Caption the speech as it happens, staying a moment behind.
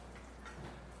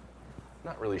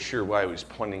Not really sure why he was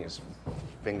pointing his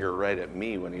finger right at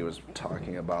me when he was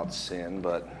talking about sin,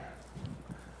 but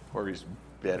or he's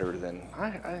better than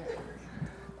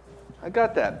I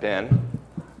got that, Ben.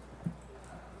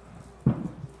 I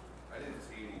didn't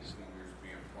see any fingers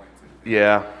being pointed.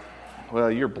 Yeah.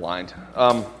 Well, you're blind.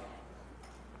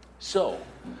 So,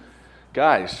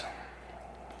 guys,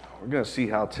 we're going to see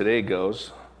how today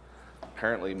goes.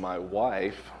 Apparently, my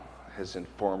wife has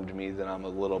informed me that I'm a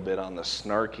little bit on the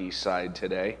snarky side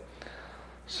today.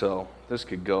 So, this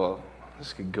could go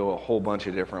a whole bunch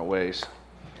of different ways.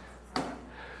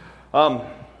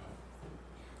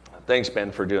 Thanks,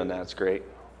 Ben, for doing that. It's great.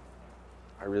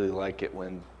 I really like it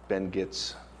when Ben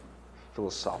gets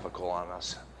philosophical on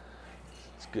us.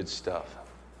 It's good stuff.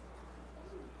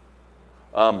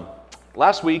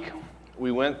 Last week,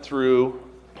 we went through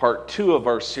part 2 of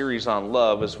our series on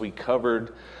love as we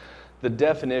covered the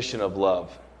definition of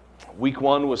love. Week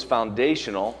 1 was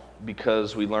foundational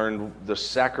because we learned the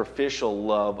sacrificial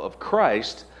love of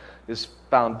Christ is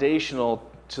foundational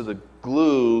to the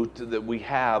glue that we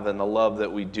have and the love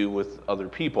that we do with other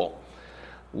people.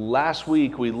 Last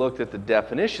week, we looked at the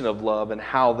definition of love and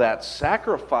how that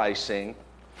sacrificing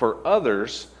for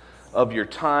others of your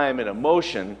time and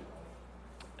emotion,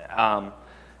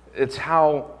 it's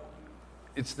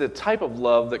the type of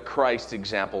love that Christ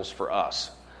examples for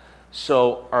us.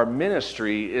 So our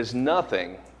ministry is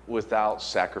nothing without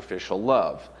sacrificial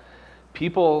love.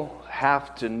 People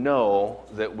have to know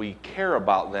that we care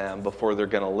about them before they're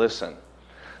going to listen.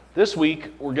 This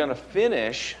week, we're going to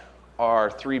finish our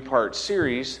 3-part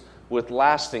series with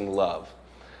lasting love.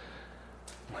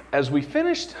 As we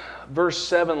finished verse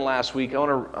 7 last week, I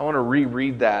want to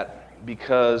reread that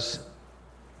because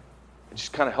it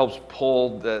just kind of helps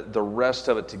pull the rest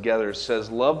of it together. It says,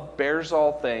 love bears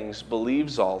all things,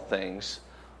 believes all things,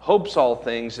 hopes all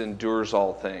things, endures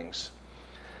all things.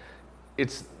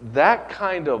 It's that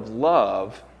kind of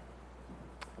love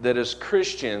that as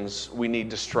Christians we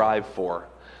need to strive for.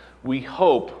 We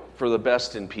hope for the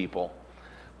best in people.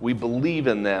 We believe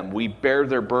in them. We bear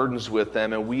their burdens with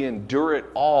them, and we endure it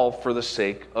all for the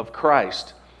sake of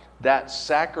Christ. That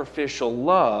sacrificial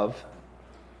love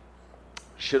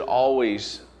should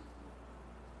always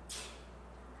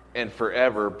and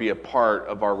forever be a part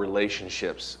of our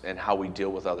relationships and how we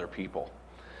deal with other people.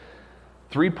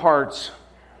 3 parts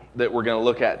that we're going to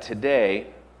look at today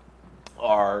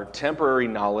are temporary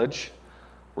knowledge,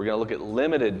 we're going to look at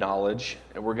limited knowledge,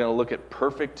 and we're going to look at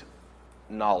perfect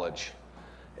knowledge.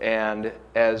 And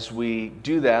as we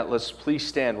do that, let's please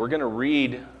stand. We're going to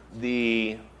read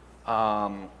the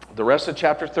rest of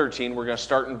chapter 13. We're going to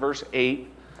start in verse 8.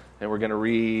 And we're going to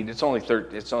read, it only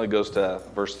goes to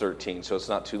verse 13, so it's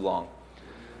not too long.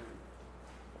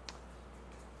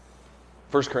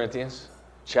 1 Corinthians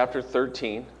chapter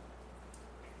 13.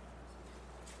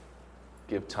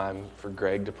 Give time for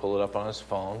Greg to pull it up on his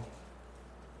phone.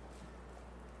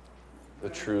 The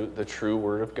true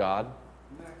word of God.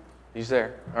 He's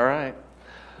there. All right.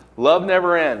 Love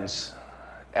never ends.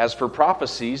 As for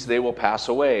prophecies, they will pass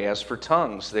away. As for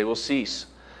tongues, they will cease.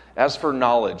 As for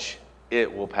knowledge,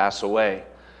 it will pass away.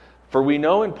 For we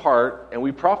know in part, and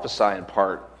we prophesy in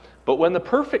part. But when the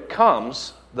perfect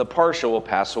comes, the partial will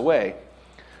pass away.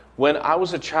 When I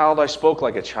was a child, I spoke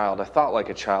like a child. I thought like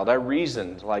a child. I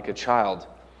reasoned like a child.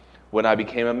 When I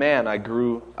became a man, I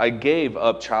gave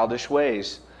up childish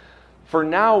ways. For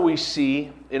now we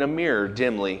see in a mirror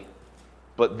dimly,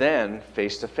 but then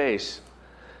face to face.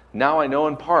 Now I know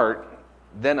in part,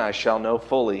 then I shall know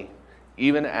fully,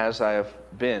 even as I have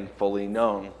been fully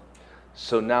known.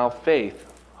 So now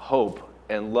faith, hope,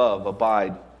 and love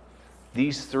abide.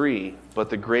 These 3, but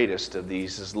the greatest of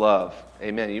these is love.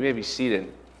 Amen. You may be seated.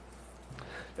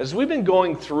 As we've been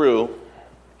going through,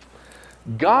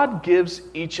 God gives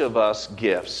each of us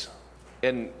gifts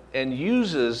and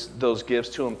uses those gifts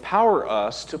to empower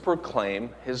us to proclaim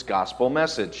His gospel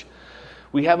message.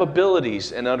 We have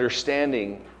abilities and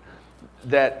understanding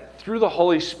that through the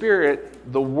Holy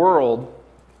Spirit, the world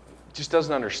just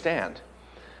doesn't understand.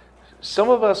 Some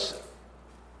of us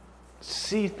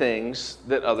see things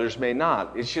that others may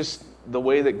not. It's just the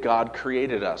way that God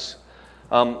created us.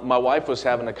 My wife was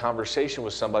having a conversation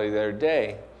with somebody the other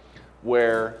day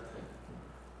where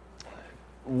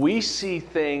we see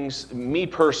things, me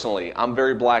personally, I'm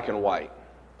very black and white.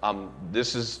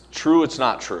 This is true, it's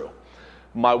not true.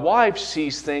 My wife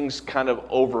sees things kind of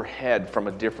overhead from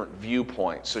a different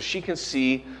viewpoint. So she can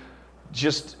see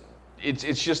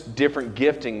it's just different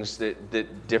giftings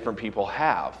that different people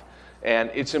have.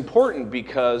 And it's important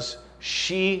because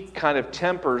she kind of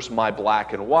tempers my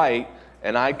black and white,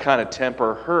 and I kind of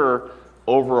temper her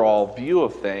overall view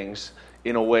of things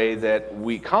in a way that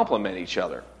we complement each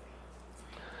other.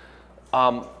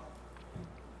 Some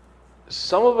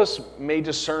of us may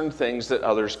discern things that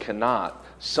others cannot.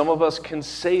 Some of us can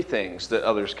say things that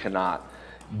others cannot.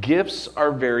 Gifts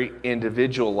are very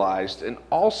individualized, and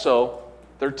also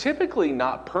they're typically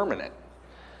not permanent.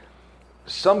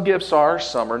 Some gifts are,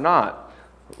 some are not.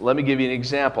 Let me give you an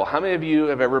example. How many of you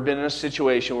have ever been in a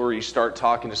situation where you start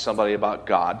talking to somebody about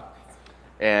God,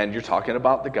 and you're talking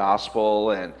about the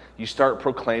gospel, and you start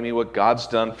proclaiming what God's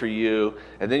done for you,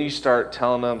 and then you start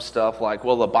telling them stuff like,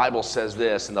 well, the Bible says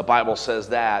this, and the Bible says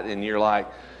that, and you're like,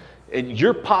 and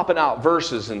you're popping out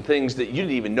verses and things that you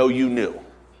didn't even know you knew.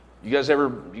 You guys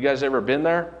ever been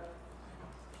there?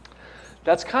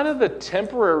 That's kind of the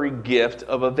temporary gift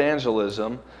of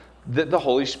evangelism that the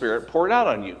Holy Spirit poured out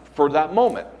on you for that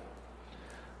moment.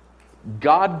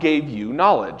 God gave you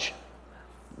knowledge.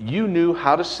 You knew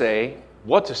how to say,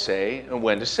 what to say, and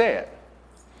when to say it.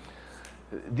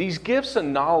 These gifts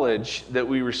and knowledge that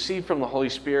we receive from the Holy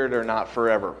Spirit are not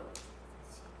forever.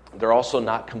 They're also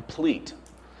not complete.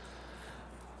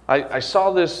 I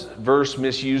saw this verse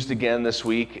misused again this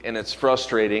week, and it's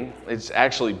frustrating. It's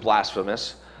actually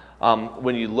blasphemous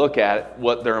when you look at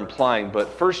what they're implying.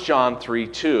 But 1 John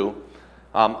 3:2,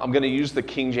 I'm going to use the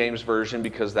King James Version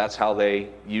because that's how they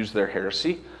use their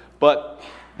heresy. But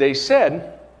they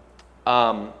said,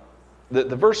 the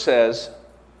verse says,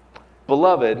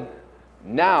 "Beloved,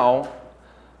 now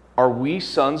are we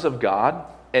sons of God,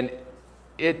 and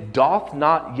it doth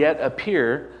not yet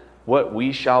appear what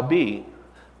we shall be.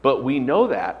 But we know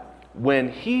that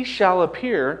when he shall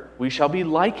appear, we shall be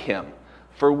like him,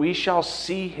 for we shall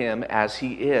see him as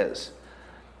he is."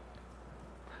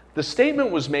 The statement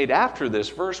was made after this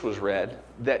verse was read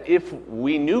that if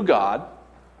we knew God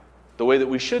the way that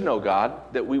we should know God,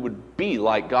 that we would be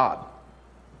like God.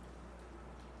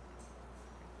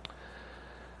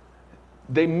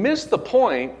 They missed the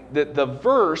point that the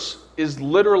verse is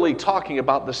literally talking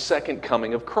about the second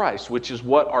coming of Christ, which is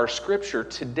what our scripture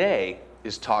today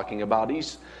is talking about.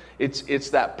 It's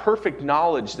that perfect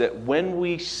knowledge that when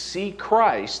we see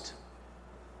Christ,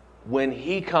 when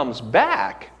he comes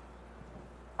back,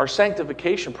 our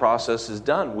sanctification process is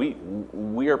done.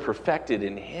 We are perfected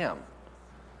in him.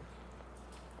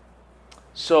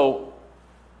 So,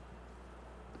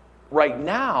 right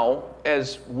now,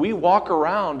 as we walk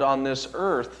around on this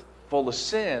earth full of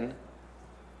sin,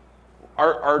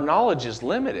 our knowledge is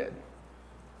limited.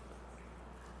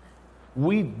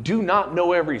 We do not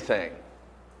know everything.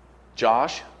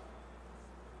 Josh,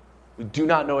 we do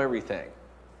not know everything.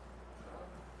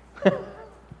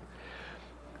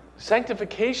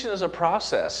 Sanctification is a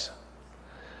process.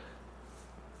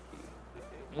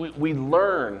 We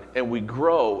learn and we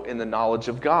grow in the knowledge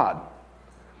of God.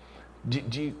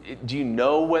 Do you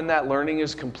know when that learning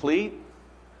is complete?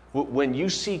 When you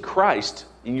see Christ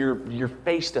and you're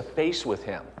face to face with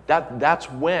him.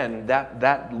 That's when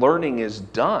that learning is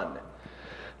done.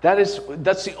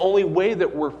 That's the only way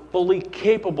that we're fully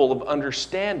capable of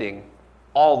understanding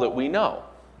all that we know.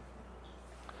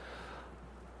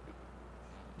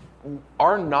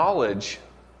 Our knowledge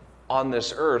on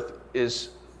this earth it's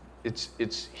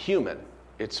human,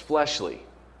 it's fleshly.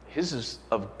 His is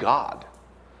of God.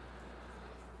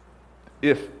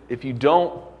 If you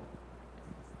don't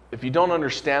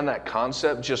understand that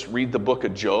concept, just read the book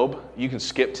of Job. You can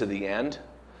skip to the end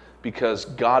because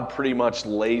God pretty much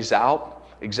lays out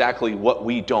exactly what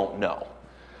we don't know.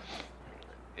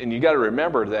 And you got to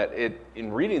remember that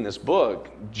in reading this book,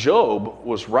 Job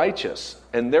was righteous,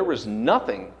 and there was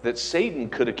nothing that Satan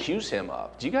could accuse him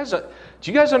of. Do you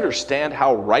guys understand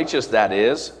how righteous that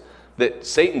is? That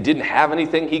Satan didn't have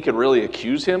anything he could really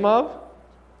accuse him of?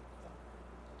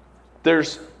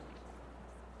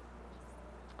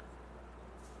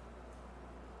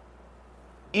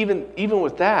 Even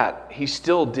with that, he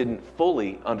still didn't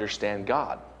fully understand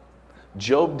God.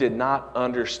 Job did not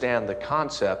understand the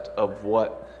concept of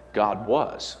what God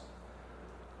was.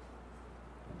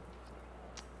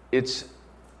 It's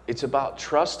about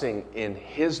trusting in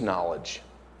his knowledge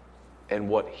and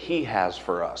what he has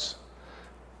for us.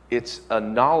 It's a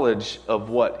knowledge of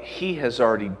what he has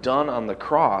already done on the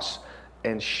cross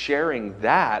and sharing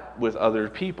that with other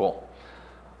people.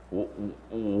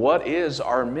 What is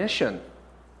our mission?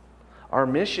 Our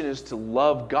mission is to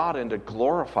love God and to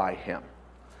glorify him.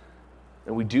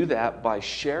 And we do that by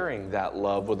sharing that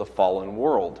love with a fallen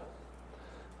world.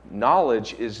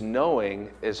 Knowledge is knowing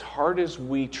as hard as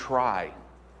we try,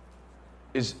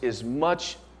 as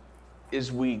much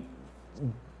as we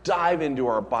dive into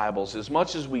our Bibles, as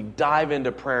much as we dive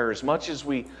into prayer, as much as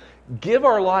we give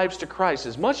our lives to Christ,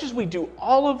 as much as we do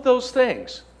all of those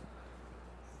things,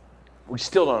 We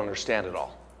still don't understand it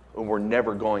all, and we're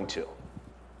never going to.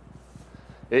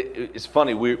 It's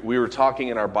funny, we were talking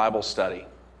in our Bible study,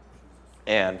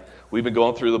 and we've been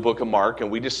going through the book of Mark, and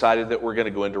we decided that we're going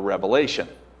to go into Revelation.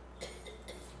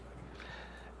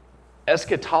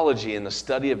 Eschatology and the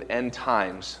study of end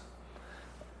times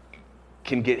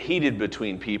can get heated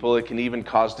between people. It can even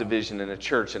cause division in a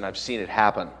church, and I've seen it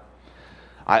happen.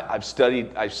 I've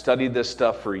studied this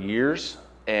stuff for years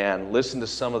and listened to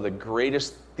some of the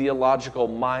greatest theological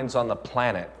minds on the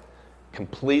planet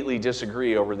completely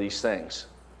disagree over these things.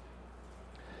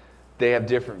 They have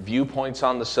different viewpoints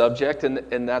on the subject,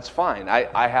 and that's fine.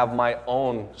 I have my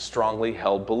own strongly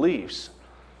held beliefs.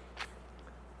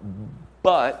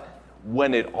 But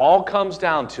when it all comes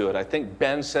down to it, I think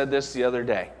Ben said this the other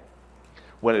day,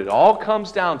 when it all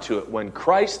comes down to it, when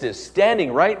Christ is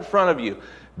standing right in front of you,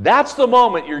 that's the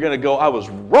moment you're going to go, I was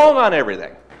wrong on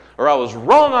everything. Or I was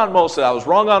wrong on most of it. I was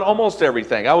wrong on almost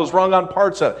everything. I was wrong on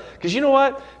parts of it. Because you know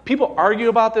what? People argue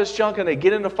about this junk and they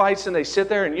get into fights and they sit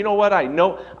there, and you know what? I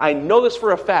know this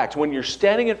for a fact. When you're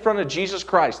standing in front of Jesus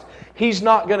Christ, He's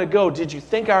not going to go, did you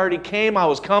think I already came? I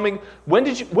was coming. When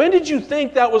did you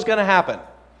think that was going to happen?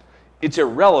 It's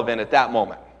irrelevant at that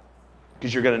moment.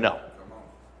 Because you're going to know.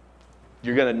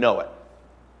 You're going to know it.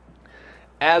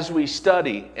 As we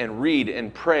study and read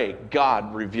and pray,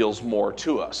 God reveals more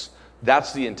to us.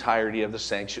 That's the entirety of the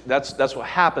sanctuary. That's what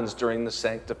happens during the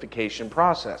sanctification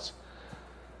process.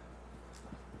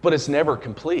 But it's never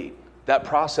complete. That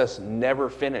process never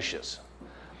finishes.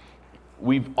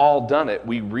 We've all done it.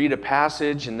 We read a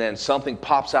passage and then something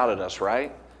pops out at us,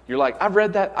 right? You're like, I've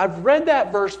read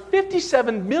that verse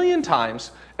 57 million times,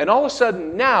 and all of a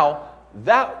sudden now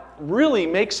that really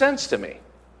makes sense to me.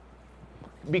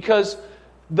 Because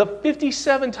the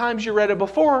 57 times you read it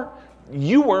before,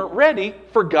 you weren't ready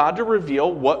for God to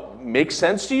reveal what makes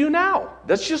sense to you now.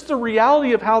 That's just the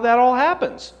reality of how that all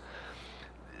happens.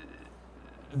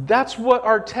 That's what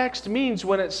our text means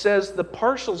when it says the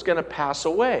partial is going to pass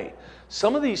away.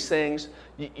 Some of these things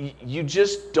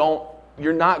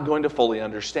you're not going to fully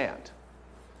understand.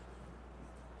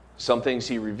 Some things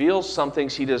He reveals, some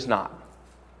things He does not.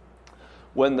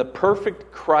 When the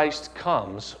perfect Christ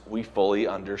comes, we fully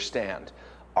understand.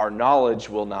 Our knowledge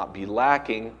will not be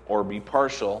lacking or be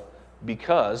partial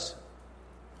because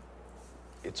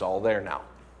it's all there now.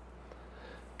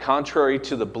 Contrary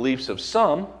to the beliefs of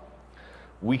some,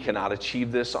 we cannot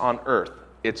achieve this on earth.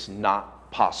 It's not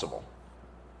possible.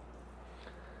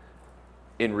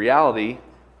 In reality,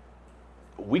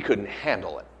 we couldn't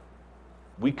handle it.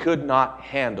 We could not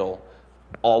handle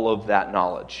all of that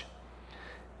knowledge.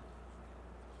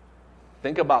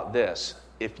 Think about this.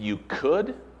 If you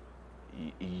could,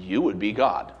 you would be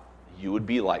God. You would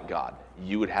be like God.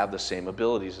 You would have the same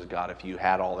abilities as God if you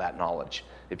had all that knowledge,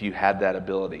 if you had that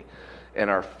ability. And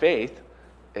our faith,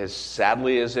 as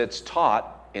sadly as it's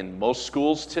taught in most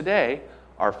schools today,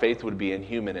 our faith would be in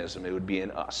humanism. It would be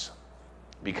in us.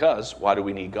 Because why do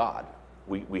we need God?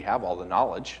 We have all the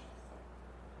knowledge.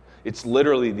 It's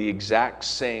literally the exact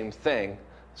same thing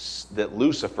that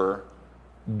Lucifer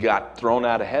got thrown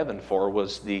out of heaven for,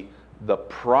 was the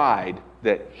pride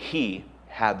that he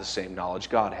had the same knowledge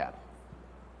God had.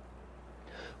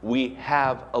 We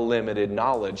have a limited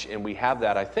knowledge, and we have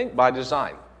that, I think, by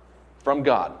design from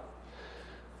God.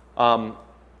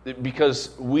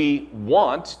 Because we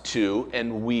want to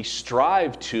and we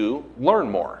strive to learn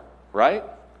more, right?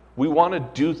 We want to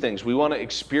do things. We want to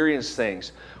experience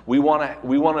things. We want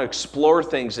to explore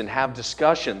things and have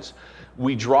discussions.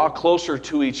 We draw closer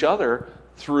to each other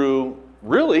through,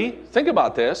 really, think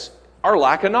about this, our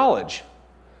lack of knowledge.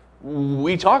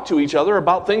 We talk to each other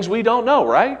about things we don't know,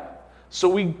 right? So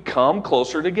we come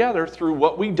closer together through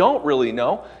what we don't really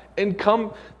know, and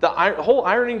the whole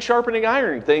ironing, sharpening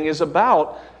iron thing is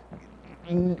about,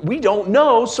 we don't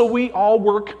know, so we all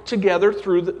work together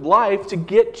through life to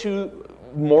get to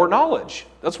more knowledge.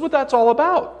 That's what that's all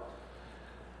about.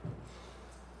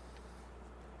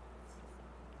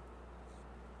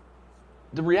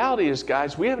 The reality is,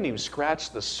 guys, we haven't even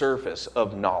scratched the surface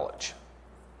of knowledge.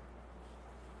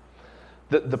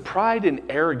 The pride and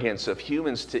arrogance of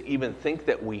humans to even think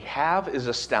that we have is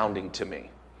astounding to me.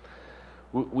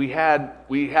 We had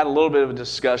a little bit of a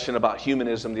discussion about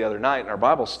humanism the other night in our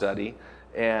Bible study,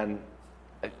 and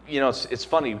it's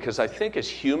funny because I think as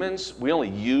humans we only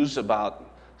use about,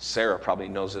 Sarah probably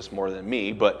knows this more than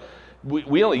me, but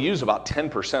we only use about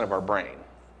 10% of our brain.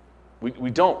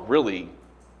 We don't really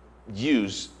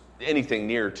use anything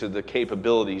near to the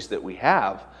capabilities that we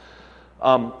have.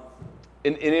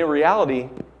 In reality,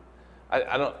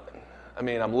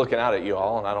 I'm looking out at you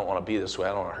all, and I don't want to be this way. I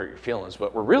don't want to hurt your feelings,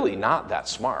 but we're really not that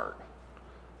smart.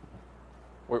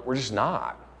 We're just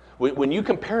not. When you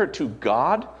compare it to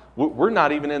God, we're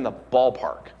not even in the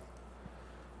ballpark.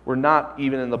 We're not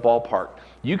even in the ballpark.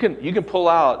 You can pull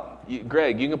out,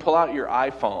 Greg, you can pull out your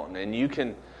iPhone and you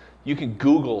can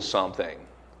Google something.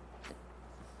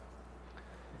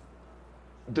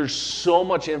 There's so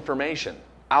much information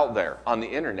out there on the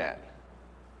internet.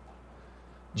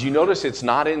 Do you notice it's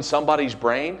not in somebody's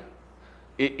brain?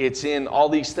 It's in all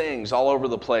these things all over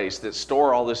the place that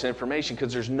store all this information,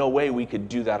 because there's no way we could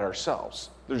do that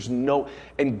ourselves.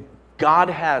 And God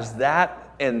has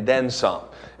that and then some.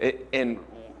 And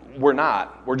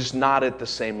we're just not at the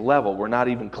same level. We're not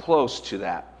even close to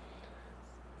that.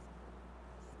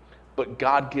 But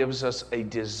God gives us a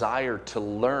desire to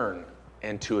learn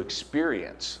and to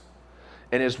experience.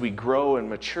 And as we grow and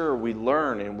mature, we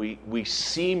learn and we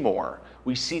see more.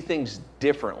 We see things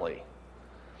differently.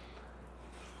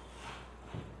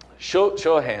 Show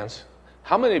of hands.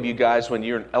 How many of you guys, when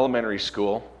you were in elementary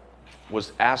school,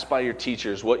 was asked by your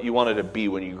teachers what you wanted to be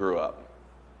when you grew up?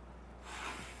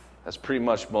 That's pretty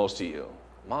much most of you.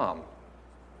 Mom.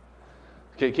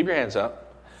 Okay, keep your hands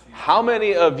up. How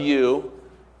many of you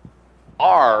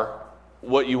are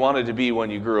what you wanted to be when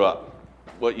you grew up?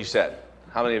 What you said.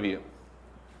 How many of you?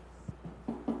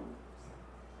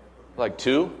 Like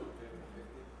 2?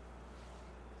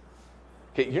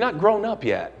 Okay, you're not grown up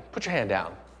yet. Put your hand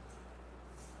down.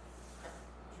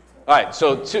 All right,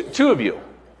 so two of you.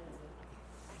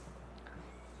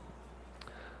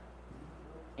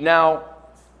 Now,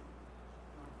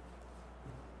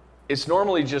 it's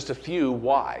normally just a few.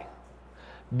 Why?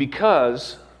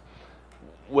 Because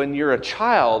when you're a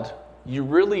child, you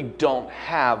really don't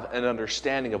have an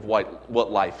understanding of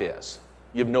what life is.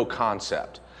 You have no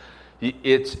concept.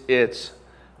 There's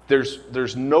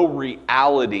no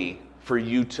reality for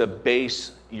you to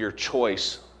base your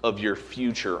choice of your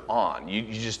future on. You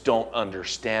just don't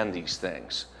understand these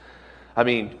things. I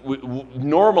mean,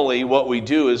 normally what we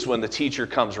do is when the teacher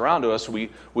comes around to us, we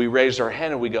raise our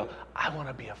hand and we go, I want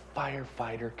to be a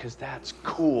firefighter because that's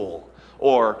cool.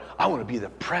 Or I want to be the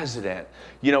president.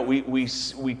 You know,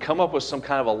 we come up with some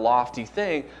kind of a lofty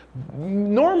thing,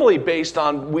 normally based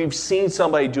on we've seen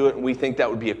somebody do it and we think that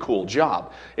would be a cool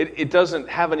job. It doesn't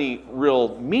have any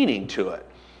real meaning to it.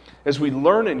 As we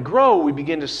learn and grow, we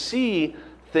begin to see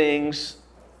things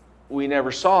we never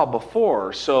saw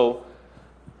before. So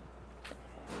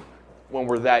when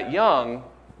we're that young,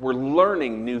 we're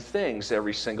learning new things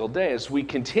every single day. As we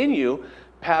continue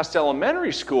past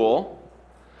elementary school,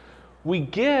 we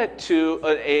get to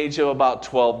an age of about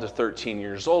 12 to 13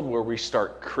 years old where we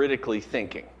start critically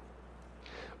thinking.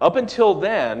 Up until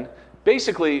then,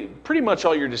 basically, pretty much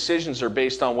all your decisions are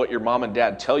based on what your mom and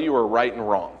dad tell you are right and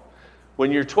wrong.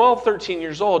 When you're 12, 13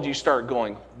 years old, you start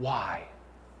going, why?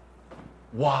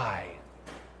 Why?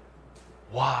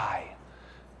 Why?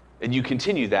 And you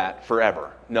continue that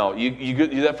forever. No, you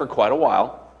do that for quite a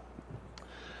while.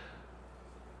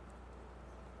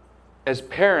 As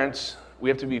parents, we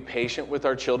have to be patient with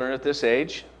our children at this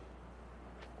age,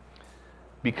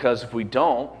 because if we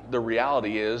don't, the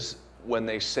reality is when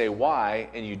they say why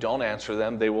and you don't answer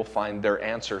them, they will find their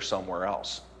answer somewhere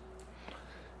else.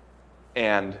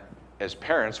 And as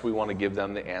parents, we want to give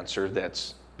them the answer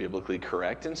that's biblically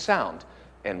correct and sound.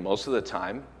 And most of the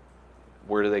time,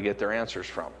 where do they get their answers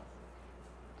from?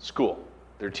 School,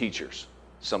 their teachers,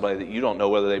 somebody that you don't know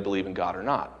whether they believe in God or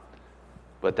not.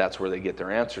 But that's where they get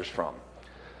their answers from.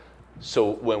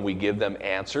 So when we give them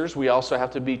answers, we also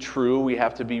have to be true. We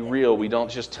have to be real. We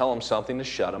don't just tell them something to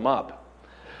shut them up.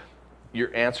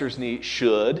 Your answers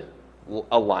should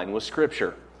align with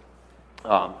Scripture.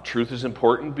 Truth is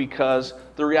important because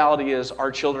the reality is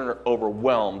our children are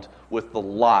overwhelmed with the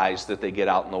lies that they get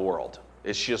out in the world.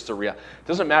 It's just the reality. It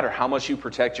doesn't matter how much you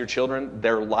protect your children,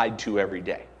 they're lied to every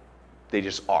day. They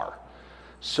just are.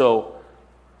 So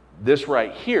this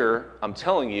right here, I'm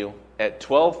telling you, at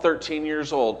 12, 13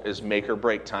 years old is make or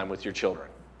break time with your children.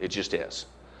 It just is.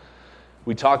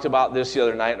 We talked about this the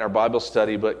other night in our Bible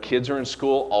study, but kids are in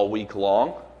school all week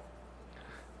long,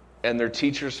 and their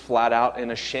teachers flat out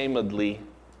and ashamedly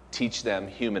teach them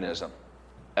humanism,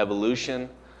 evolution,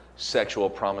 sexual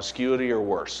promiscuity, or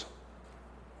worse.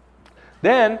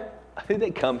 Then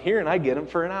they come here and I get them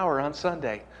for an hour on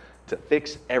Sunday to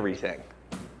fix everything.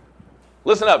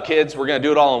 Listen up, kids. We're going to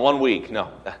do it all in 1 week.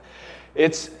 No,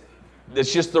 it's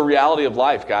just the reality of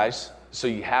life, guys. So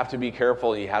you have to be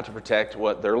careful. You have to protect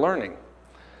what they're learning.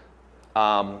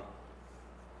 Do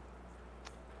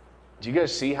you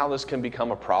guys see how this can become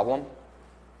a problem?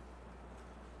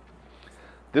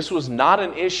 This was not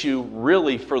an issue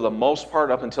really for the most part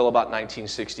up until about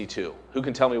 1962. Who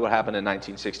can tell me what happened in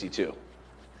 1962?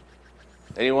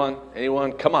 Anyone?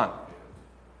 Come on.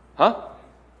 Huh?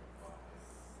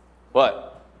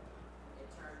 What? It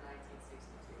turned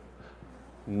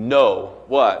 1962. No.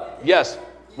 What? Yes.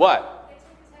 What? They took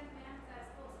the 10 Commandments out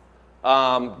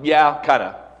of schools. Yeah, kind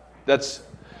of.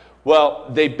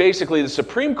 They basically, the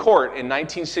Supreme Court in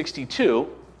 1962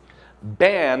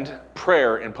 banned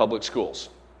prayer in public schools.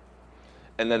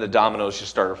 And then the dominoes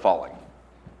just started falling.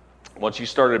 Once you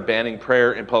started banning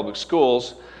prayer in public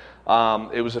schools,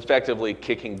 it was effectively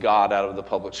kicking God out of the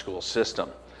public school system.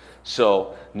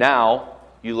 So now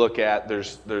you look at,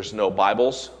 there's no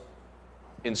Bibles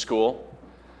in school.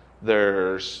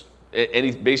 There's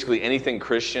basically anything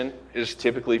Christian is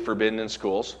typically forbidden in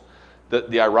schools.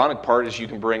 The ironic part is you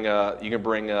can bring the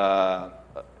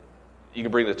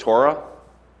Torah.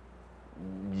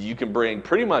 You can bring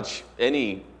pretty much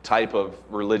any type of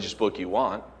religious book you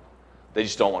want. They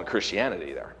just don't want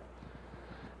Christianity there.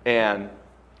 And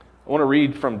I want to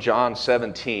read from John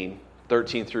 17,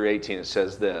 13 through 18. It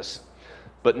says this: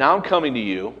 "But now I'm coming to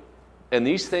you, and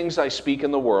these things I speak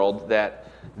in the world, that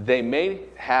they may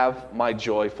have my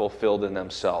joy fulfilled in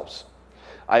themselves.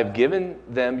 I have given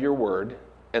them your word,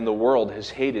 and the world has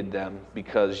hated them,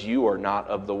 because you are not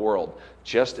of the world,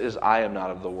 just as I am not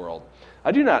of the world.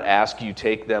 I do not ask you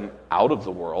take them out of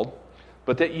the world,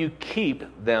 but that you keep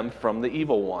them from the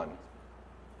evil one."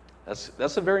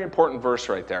 That's a very important verse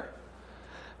right there.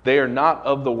 "They are not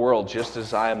of the world, just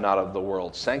as I am not of the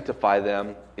world. Sanctify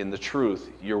them in the truth.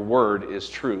 Your word is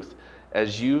truth.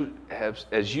 As you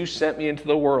sent me into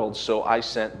the world, so I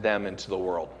sent them into the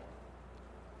world."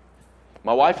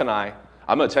 My wife and I'm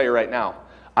going to tell you right now,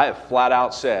 I have flat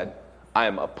out said I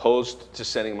am opposed to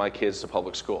sending my kids to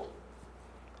public school.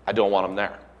 I don't want them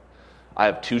there. I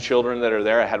have 2 children that are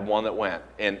there. I had one that went,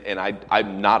 and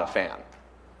I'm not a fan.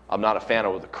 I'm not a fan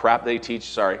of the crap they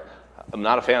teach. I'm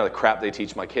not a fan of the crap they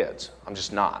teach my kids. I'm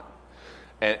just not.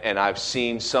 And I've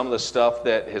seen some of the stuff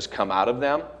that has come out of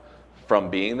them from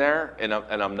being there, and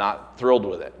I'm not thrilled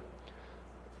with it.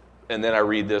 And then I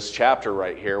read this chapter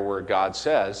right here where God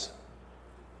says,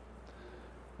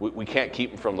 we can't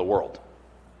keep them from the world.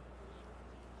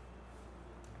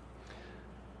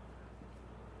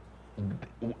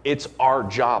 It's our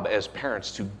job as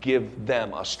parents to give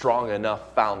them a strong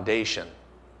enough foundation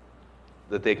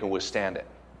that they can withstand it.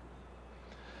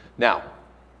 Now,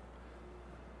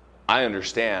 I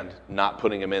understand not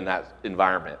putting them in that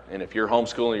environment. And if you're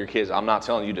homeschooling your kids, I'm not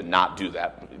telling you to not do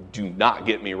that. Do not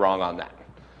get me wrong on that.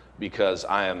 Because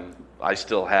I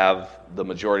still have, the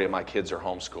majority of my kids are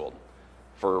homeschooled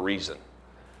for a reason.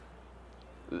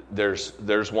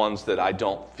 There's ones that I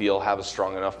don't feel have a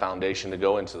strong enough foundation to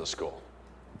go into the school.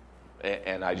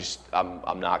 And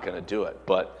I'm not going to do it.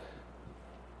 But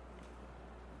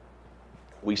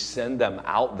we send them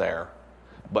out there,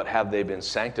 but have they been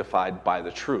sanctified by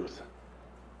the truth?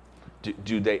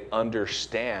 Do they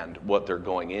understand what they're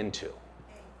going into?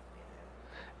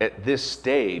 At this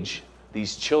stage,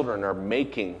 these children are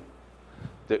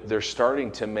they're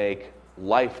starting to make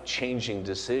life-changing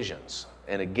decisions.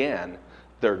 And again,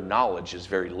 their knowledge is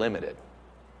very limited.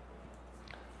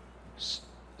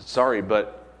 Sorry,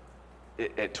 but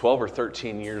at 12 or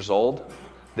 13 years old,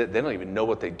 they don't even know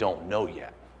what they don't know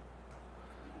yet.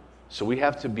 So we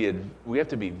have to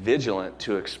be vigilant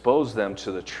to expose them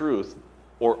to the truth,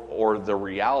 or the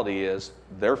reality is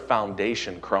their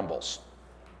foundation crumbles.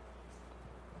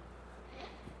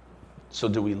 So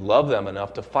do we love them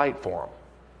enough to fight for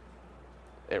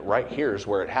them? Right here is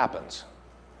where it happens.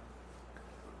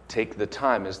 Take the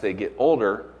time as they get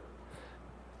older,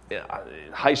 in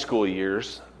high school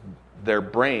years, their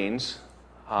brains,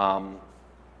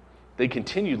 they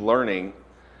continue learning,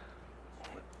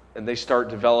 and they start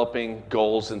developing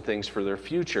goals and things for their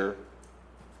future.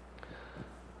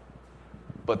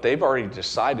 But they've already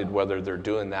decided whether they're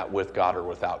doing that with God or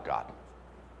without God.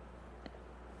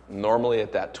 Normally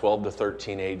at that 12 to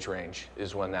 13 age range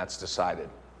is when that's decided.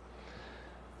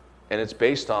 And it's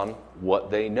based on what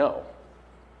they know.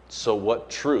 So what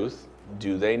truth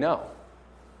do they know?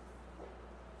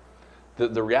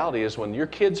 The reality is, when your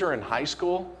kids are in high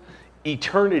school,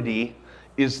 eternity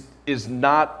is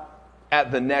not at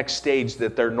the next stage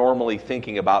that they're normally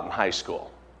thinking about in high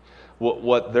school.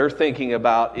 What they're thinking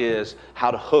about is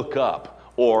how to hook up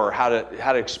or how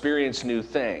to experience new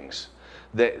things.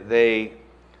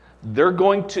 They're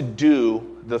going to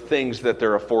do the things that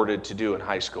they're afforded to do in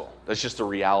high school. That's just the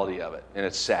reality of it, and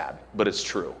it's sad, but it's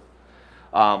true.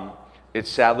 It's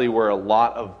sadly where a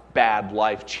lot of bad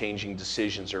life-changing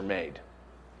decisions are made,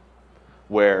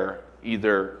 where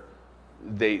either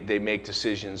they make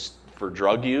decisions for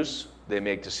drug use, they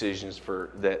make decisions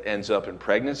that ends up in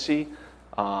pregnancy,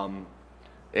 and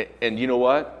you know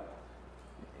what?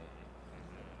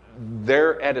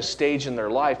 they're at a stage in their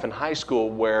life in high school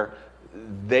where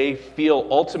they feel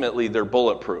ultimately they're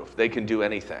bulletproof. They can do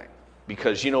anything.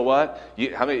 Because you know what?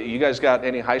 How many you guys got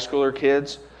any high schooler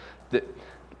kids?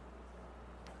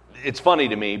 It's funny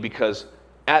to me because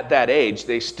at that age,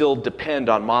 they still depend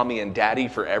on mommy and daddy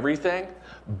for everything,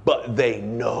 but they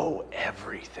know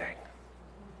everything.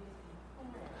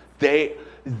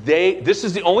 This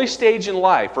is the only stage in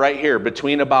life right here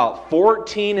between about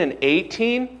 14 and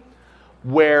 18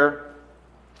 where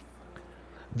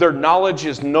their knowledge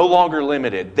is no longer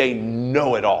limited. They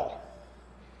know it all.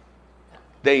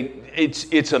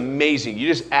 It's amazing. You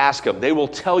just ask them. They will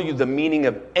tell you the meaning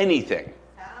of anything.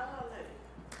 Hallelujah.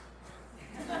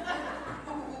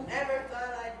 Never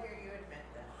thought I'd hear you admit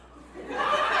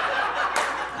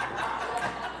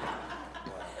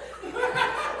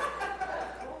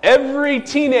that. Every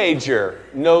teenager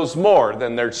knows more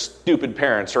than their stupid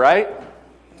parents, right?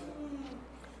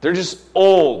 They're just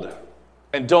old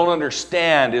and don't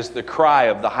understand is the cry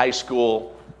of the high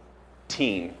school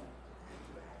teen.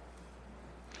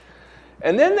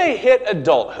 And then they hit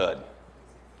adulthood.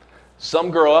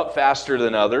 Some grow up faster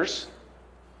than others.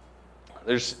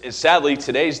 Sadly,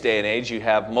 today's day and age, you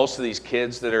have most of these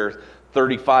kids that are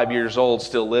 35 years old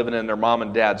still living in their mom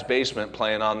and dad's basement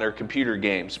playing on their computer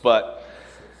games. But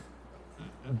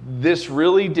this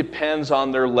really depends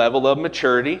on their level of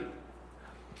maturity,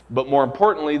 but more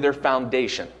importantly, their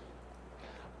foundation.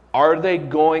 Are they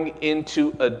going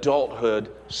into adulthood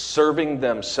serving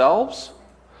themselves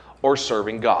or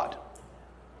serving God?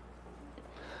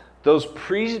 Those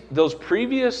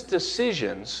previous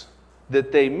decisions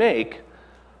that they make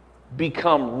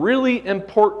become really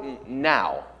important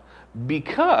now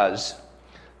because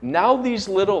now these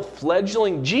little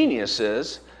fledgling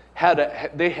geniuses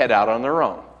they head out on their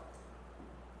own.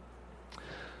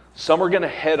 Some are going to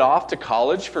head off to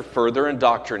college for further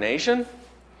indoctrination.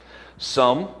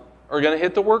 Some are going to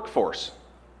hit the workforce.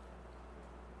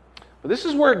 But this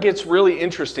is where it gets really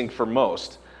interesting for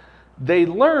most. They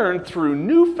learn through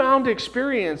newfound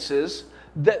experiences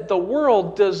that the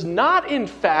world does not, in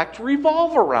fact,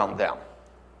 revolve around them.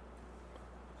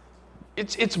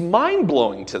 It's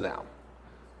mind-blowing to them.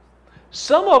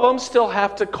 Some of them still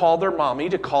have to call their mommy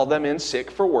to call them in sick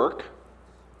for work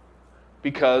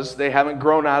because they haven't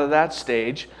grown out of that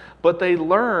stage. But they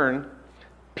learn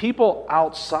people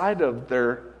outside of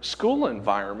their school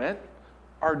environment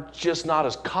are just not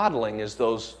as coddling as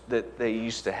those that they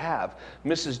used to have.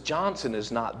 Mrs. Johnson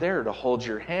is not there to hold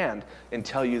your hand and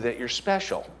tell you that you're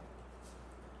special.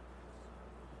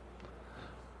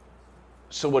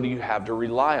 So what do you have to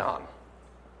rely on?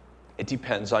 It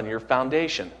depends on your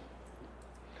foundation.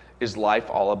 Is life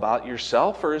all about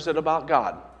yourself or is it about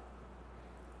God?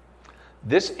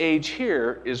 This age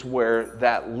here is where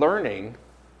that learning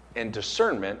and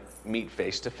discernment meet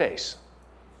face to face.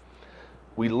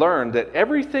 We learn that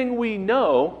everything we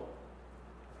know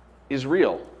is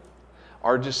real.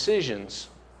 Our decisions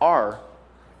are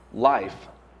life,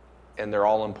 and they're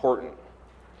all important.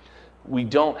 We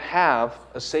don't have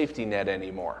a safety net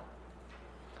anymore.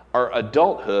 Our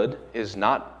adulthood is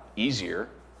not easier.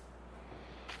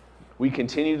 We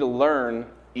continue to learn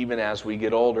even as we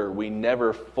get older. We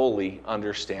never fully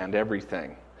understand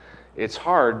everything. It's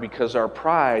hard because our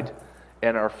pride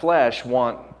and our flesh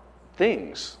want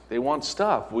things. They want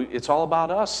stuff. It's all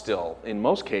about us still in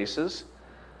most cases.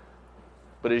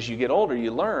 But as you get older,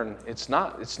 you learn it's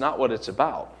not what it's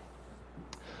about.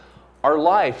 Our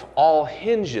life all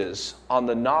hinges on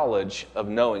the knowledge of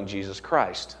knowing Jesus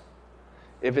Christ.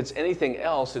 If it's anything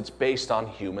else, it's based on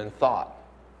human thought.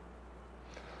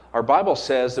 Our Bible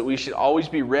says that we should always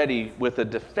be ready with a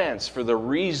defense for the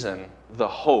reason, the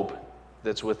hope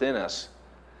that's within us.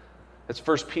 That's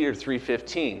 1 Peter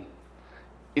 3:15.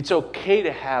 It's okay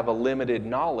to have a limited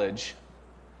knowledge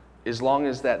as long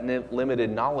as that limited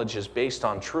knowledge is based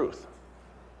on truth.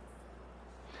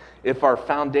 If our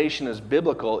foundation is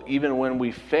biblical, even when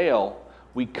we fail,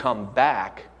 we come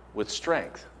back with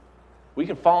strength. We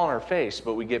can fall on our face,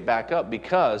 but we get back up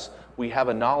because we have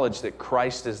a knowledge that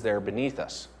Christ is there beneath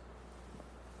us.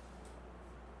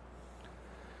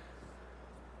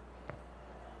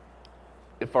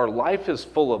 If our life is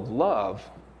full of love,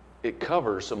 it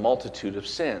covers a multitude of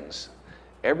sins.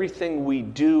 Everything we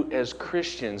do as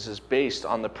Christians is based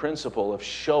on the principle of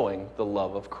showing the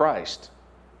love of Christ.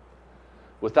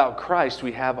 Without Christ,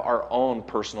 we have our own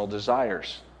personal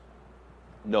desires.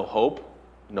 No hope,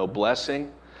 no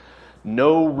blessing,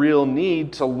 no real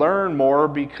need to learn more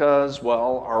because,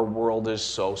 well, our world is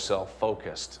so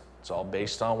self-focused. It's all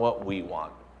based on what we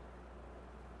want.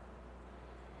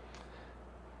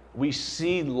 We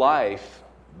see life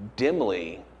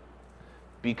dimly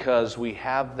because we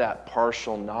have that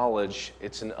partial knowledge.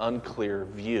 It's an unclear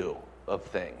view of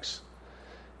things.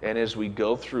 And as we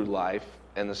go through life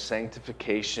and the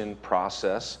sanctification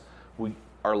process,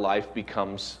 our life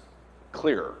becomes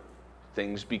clearer.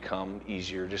 Things become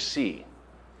easier to see.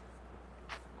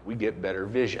 We get better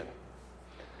vision.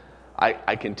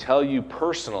 I can tell you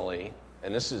personally,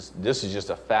 and this is just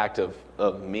a fact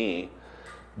of me,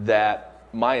 that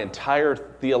my entire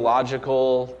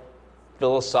theological,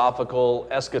 philosophical,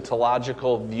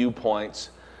 eschatological viewpoints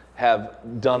have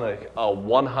done a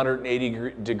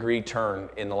 180-degree turn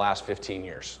in the last 15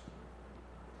 years.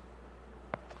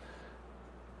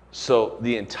 So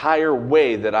the entire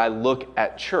way that I look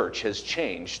at church has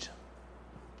changed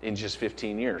in just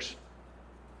 15 years.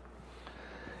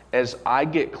 As I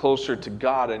get closer to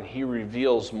God and He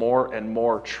reveals more and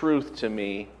more truth to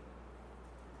me,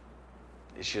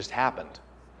 it's just happened.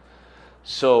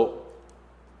 So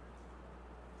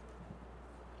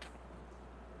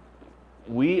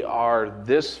we are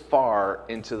this far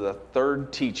into the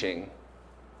third teaching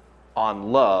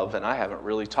on love, and I haven't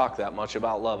really talked that much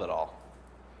about love at all.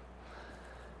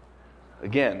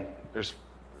 Again,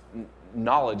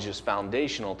 knowledge is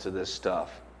foundational to this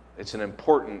stuff. It's an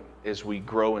important as we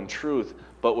grow in truth,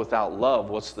 but without love,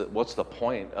 what's the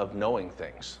point of knowing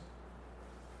things?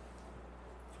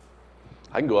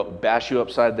 I can go up and bash you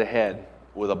upside the head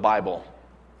with a Bible,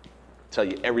 tell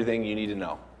you everything you need to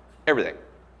know. Everything.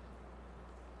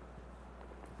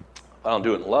 If I don't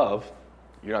do it in love,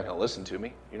 you're not going to listen to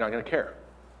me. You're not going to care.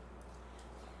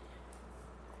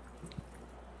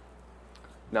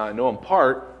 Now, I know in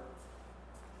part,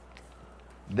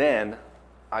 then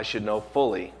I should know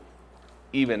fully,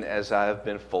 even as I have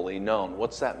been fully known.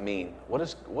 What's that mean? What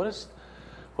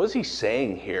is he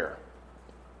saying here?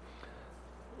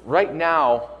 Right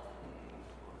now,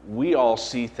 we all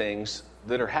see things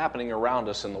that are happening around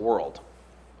us in the world.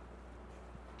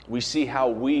 We see how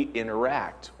we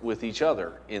interact with each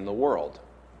other in the world.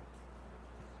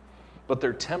 But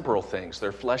they're temporal things,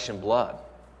 they're flesh and blood.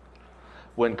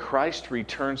 When Christ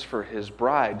returns for His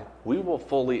bride, we will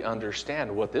fully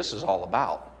understand what this is all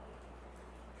about.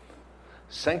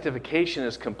 Sanctification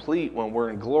is complete when we're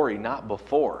in glory, not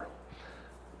before.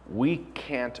 We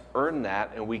can't earn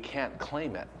that and we can't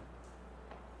claim it.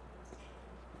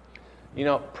 You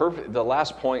know, the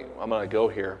last point I'm going to go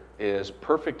here is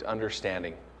perfect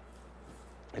understanding.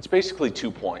 It's basically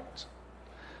 2 points.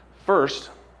 First,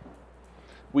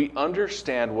 we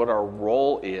understand what our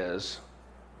role is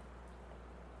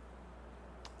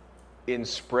in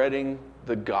spreading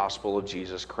the gospel of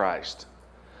Jesus Christ.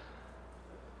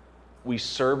 We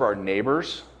serve our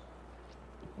neighbors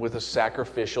with a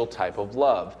sacrificial type of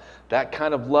love. That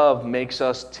kind of love makes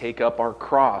us take up our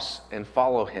cross and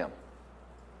follow Him.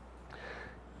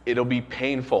 It'll be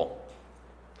painful.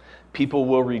 People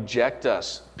will reject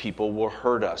us. People will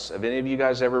hurt us. Have any of you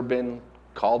guys ever been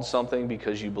called something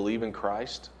because you believe in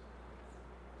Christ?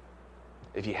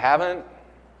 If you haven't,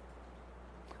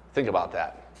 think about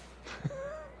that.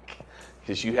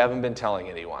 Because you haven't been telling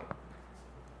anyone.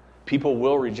 People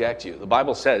will reject you. The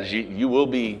Bible says you will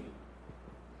be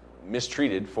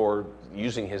mistreated for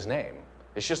using His name.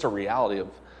 It's just a reality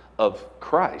of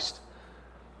Christ.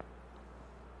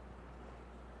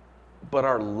 But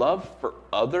our love for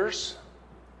others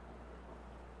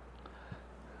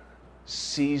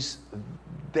sees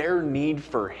their need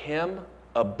for Him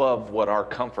above what our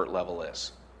comfort level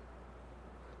is.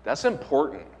 That's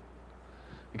important.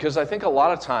 Because I think a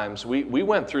lot of times, we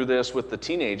went through this with the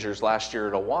teenagers last year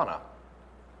at Awana.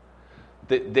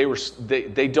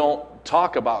 They don't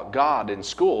talk about God in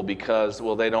school because,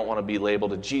 well, they don't want to be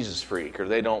labeled a Jesus freak, or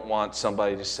they don't want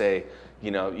somebody to say,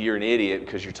 you know, you're an idiot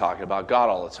because you're talking about God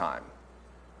all the time.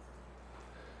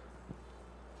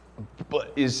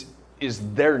 But is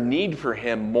their need for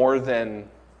Him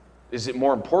is it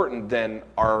more important than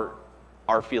our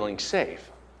feeling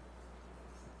safe?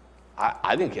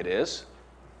 I think it is.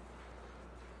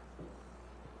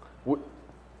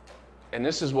 And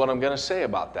this is what I'm going to say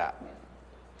about that.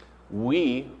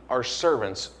 We are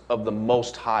servants of the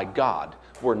Most High God.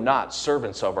 We're not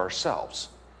servants of ourselves.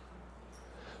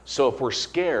 So if we're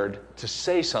scared to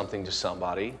say something to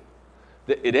somebody,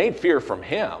 it ain't fear from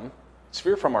Him, it's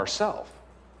fear from ourselves.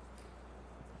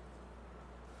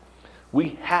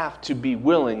 We have to be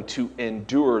willing to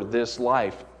endure this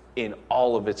life in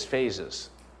all of its phases.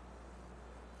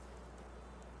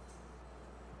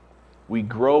 We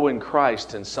grow in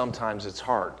Christ, and sometimes it's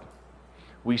hard.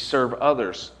 We serve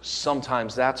others,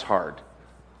 sometimes that's hard.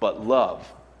 But love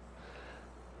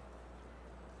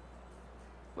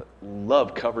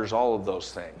covers all of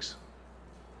those things.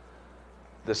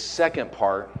 The second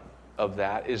part of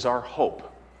that is our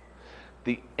hope.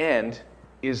 the end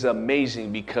is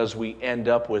amazing because we end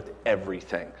up with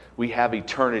everything. We have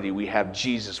eternity, we have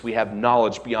Jesus, we have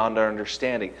knowledge beyond our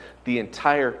understanding. The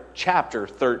entire chapter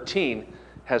 13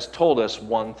 has told us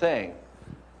one thing.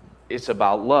 It's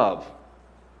about love.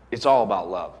 It's all about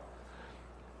love.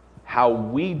 How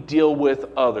we deal with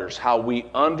others, how we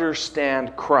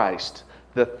understand Christ,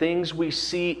 the things we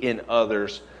see in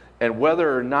others, and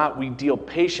whether or not we deal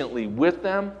patiently with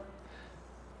them,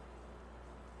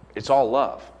 it's all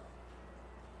love.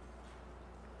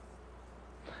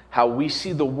 How we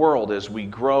see the world as we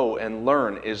grow and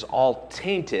learn is all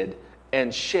tainted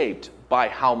and shaped by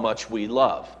how much we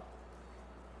love.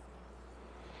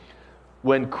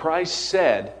 When Christ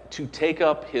said to take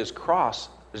up his cross,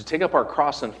 to take up our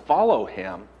cross and follow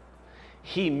him,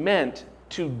 he meant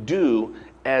to do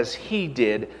as he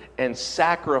did and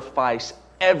sacrifice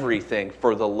everything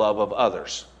for the love of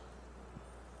others.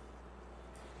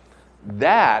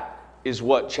 That is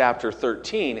what chapter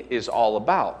 13 is all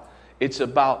about. It's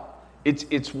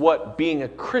what being a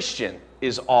Christian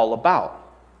is all about.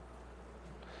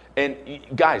 And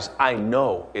guys, I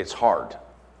know it's hard.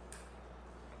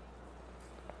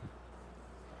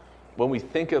 When we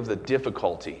think of the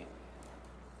difficulty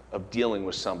of dealing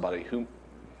with somebody who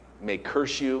may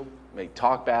curse you, may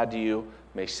talk bad to you,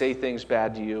 may say things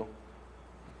bad to you,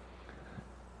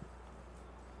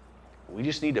 we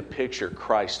just need to picture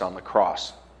Christ on the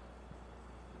cross.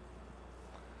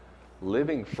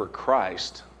 Living for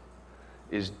Christ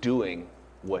is doing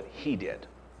what he did.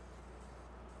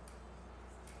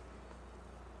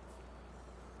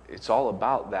 It's all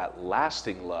about that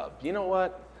lasting love. You know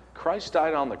what? Christ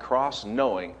died on the cross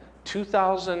knowing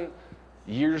 2,000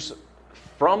 years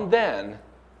from then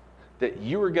that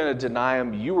you were going to deny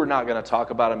him, you were not going to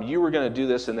talk about him, you were going to do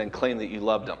this and then claim that you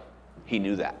loved him. He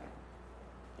knew that.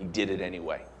 He did it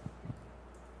anyway.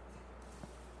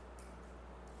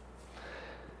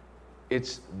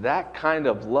 It's that kind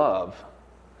of love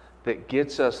that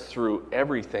gets us through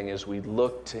everything as we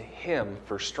look to him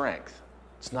for strength.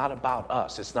 It's not about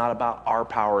us. It's not about our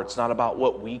power. It's not about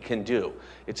what we can do.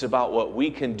 It's about what we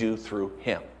can do through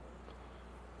him.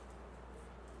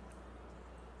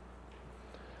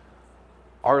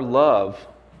 Our love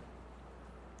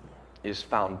is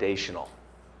foundational.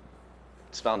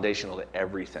 It's foundational to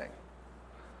everything.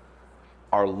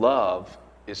 Our love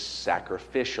is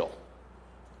sacrificial.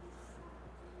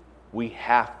 We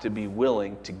have to be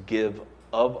willing to give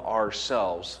of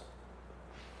ourselves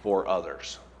for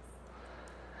others.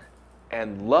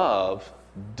 And love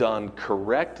done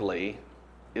correctly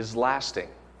is lasting,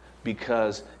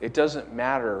 because it doesn't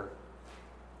matter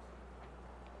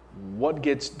what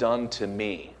gets done to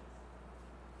me.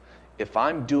 If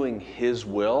I'm doing his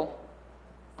will,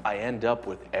 I end up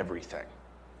with everything.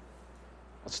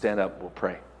 Let's stand up, we'll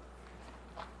pray.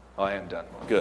 Oh, I am done. Good.